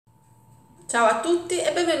Ciao a tutti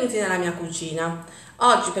e benvenuti nella mia cucina.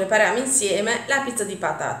 Oggi prepariamo insieme la pizza di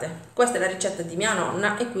patate. Questa è la ricetta di mia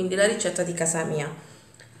nonna e quindi la ricetta di casa mia.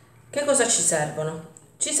 Che cosa ci servono?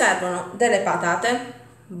 Ci servono delle patate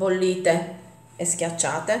bollite e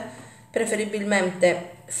schiacciate,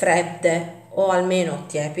 preferibilmente fredde o almeno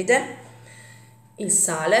tiepide, il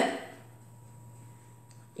sale,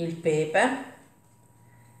 il pepe,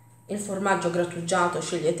 il formaggio grattugiato,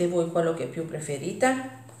 scegliete voi quello che più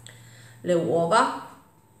preferite, le uova,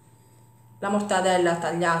 la mortadella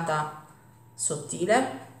tagliata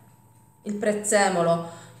sottile, il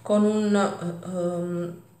prezzemolo con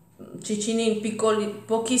un cicinin piccoli,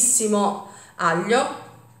 pochissimo aglio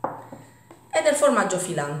e del formaggio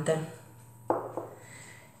filante.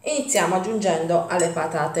 Iniziamo aggiungendo alle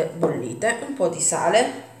patate bollite un po' di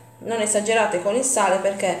sale, non esagerate con il sale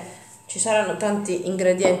perché ci saranno tanti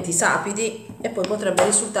ingredienti sapidi e poi potrebbe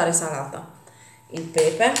risultare salata. Il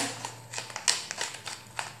pepe,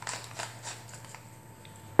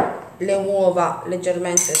 le uova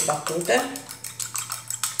leggermente sbattute,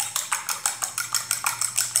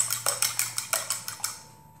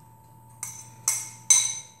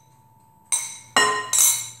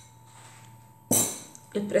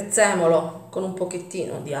 il prezzemolo con un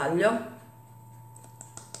pochettino di aglio,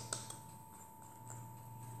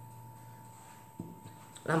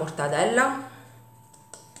 la mortadella,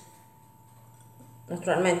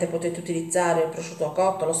 naturalmente potete utilizzare il prosciutto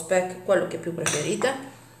cotto, lo speck, quello che più preferite,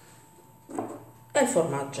 e il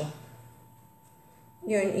formaggio.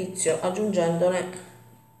 Io inizio aggiungendone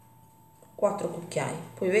 4 cucchiai,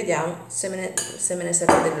 poi vediamo se me ne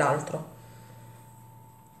serve dell'altro.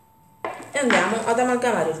 E andiamo ad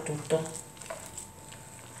amalgamare il tutto.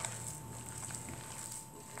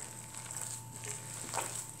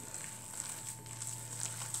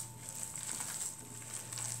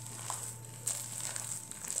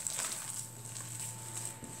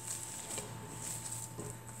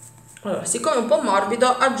 Allora, siccome è un po' morbido,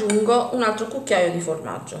 aggiungo un altro cucchiaio di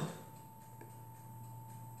formaggio.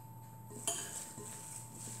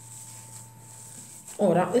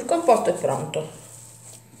 Ora il composto è pronto.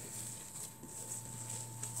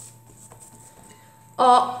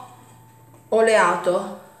 Ho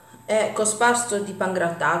oleato e cosparso di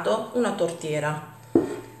pangrattato una tortiera.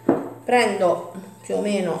 Prendo più o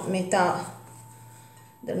meno metà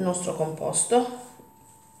del nostro composto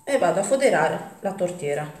e vado a foderare la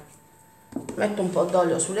tortiera. Metto un po'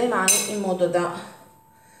 d'olio sulle mani in modo da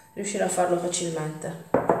riuscire a farlo facilmente.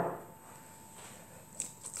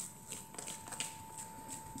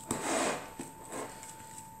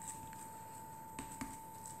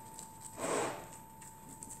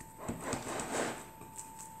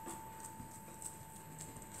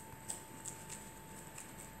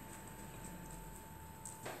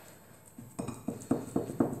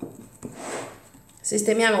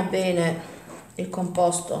 Sistemiamo bene il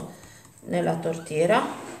composto nella tortiera,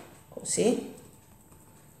 così,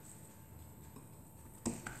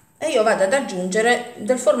 e io vado ad aggiungere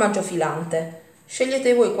del formaggio filante.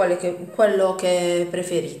 Scegliete voi quello che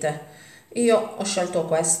preferite. Io ho scelto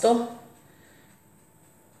questo.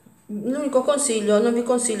 L'unico consiglio, non vi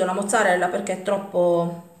consiglio la mozzarella perché è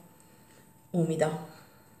troppo umida.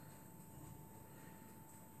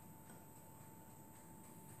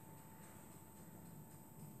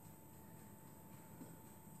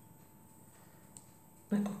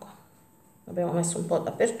 Ecco qua, abbiamo messo un po'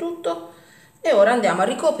 dappertutto e ora andiamo a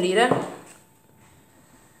ricoprire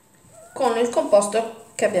con il composto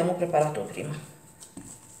che abbiamo preparato prima.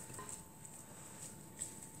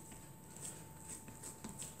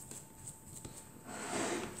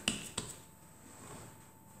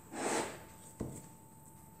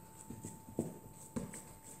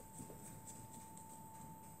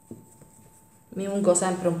 Mi ungo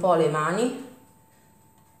sempre un po' le mani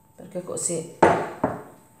perché così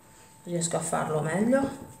riesco a farlo meglio.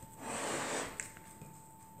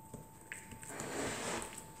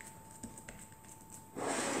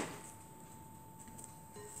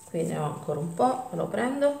 Qui ne ho ancora un po', lo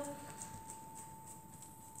prendo.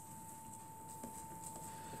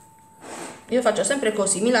 Io faccio sempre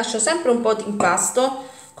così, mi lascio sempre un po' di impasto,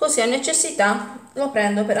 così a necessità lo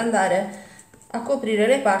prendo per andare a coprire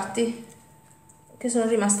le parti che sono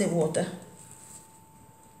rimaste vuote.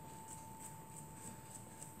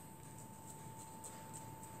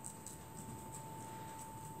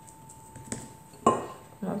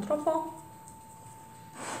 Un altro po'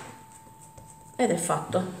 ed è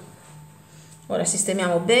fatto. Ora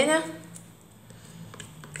sistemiamo bene,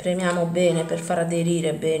 premiamo bene per far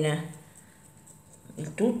aderire bene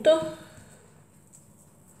il tutto.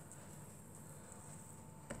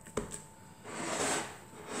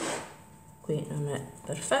 qui non è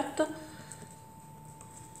perfetto.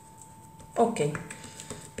 Ok,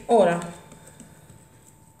 ora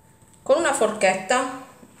con una forchetta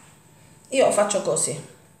io faccio così,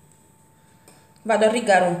 vado a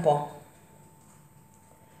rigare un po',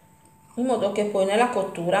 in modo che poi nella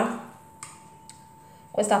cottura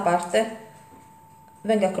questa parte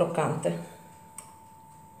venga croccante.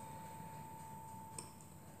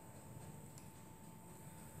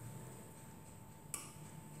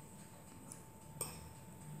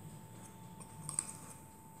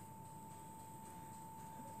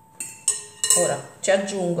 Ora ci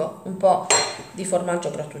aggiungo un po' di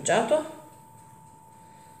formaggio grattugiato,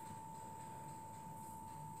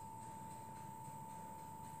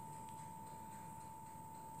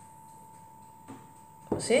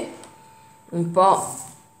 così, un po'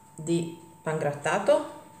 di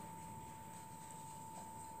pangrattato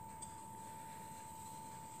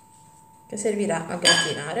che servirà a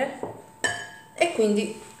gratinare e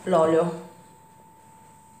quindi l'olio.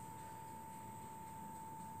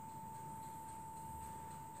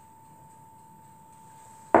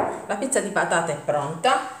 La pizza di patate è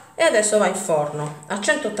pronta e adesso va in forno a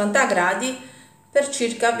 180 gradi per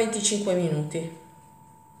circa 25 minuti.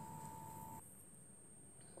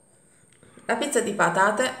 La pizza di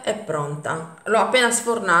patate è pronta, l'ho appena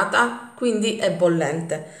sfornata, quindi è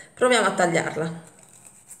bollente. Proviamo a tagliarla.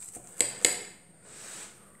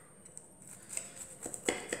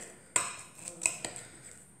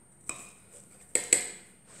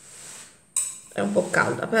 È un po'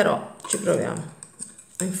 calda, però ci proviamo.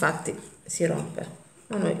 Infatti si rompe.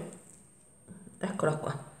 Ma noi, eccola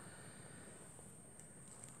qua.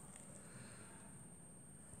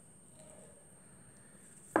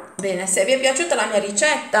 Bene, se vi è piaciuta la mia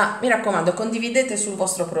ricetta, mi raccomando, condividete sul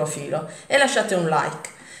vostro profilo e lasciate un like.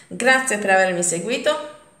 Grazie per avermi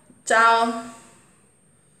seguito. Ciao!